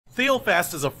Fail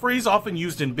fast is a phrase often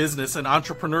used in business and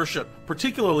entrepreneurship,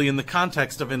 particularly in the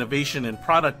context of innovation and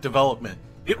product development.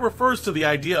 It refers to the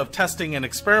idea of testing and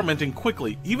experimenting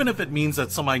quickly, even if it means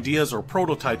that some ideas or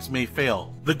prototypes may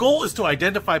fail. The goal is to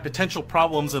identify potential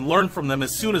problems and learn from them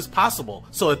as soon as possible,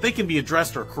 so that they can be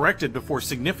addressed or corrected before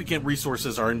significant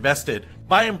resources are invested.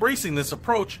 By embracing this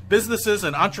approach, businesses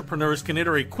and entrepreneurs can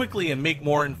iterate quickly and make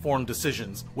more informed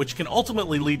decisions, which can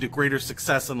ultimately lead to greater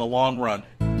success in the long run.